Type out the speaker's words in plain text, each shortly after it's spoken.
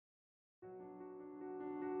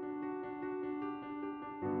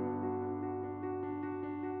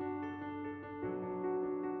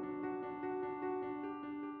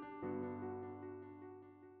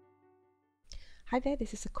Hi there,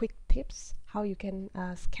 this is a quick tips how you can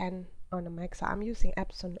scan on a Mac. So I'm using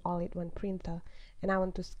Epson all-in-one printer and I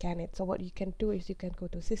want to scan it. So what you can do is you can go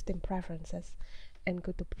to System Preferences and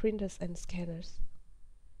go to Printers and Scanners.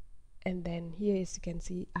 And then here, as you can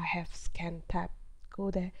see, I have Scan tab.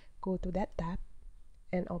 Go there, go to that tab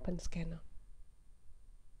and open Scanner.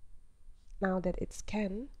 Now that it's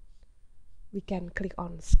scanned, we can click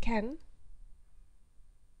on Scan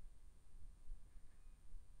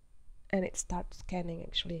and it starts scanning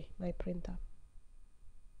actually my printer.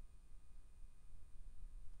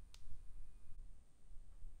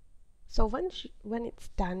 So when it's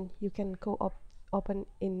done, you can go open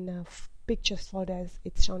in pictures folder as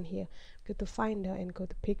it's shown here. Go to Finder and go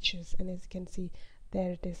to Pictures, and as you can see,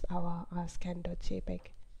 there it is, our scan.jpg,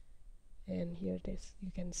 and here it is.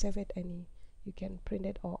 You can save it and you can print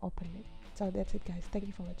it or open it. So that's it, guys. Thank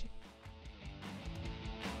you for watching.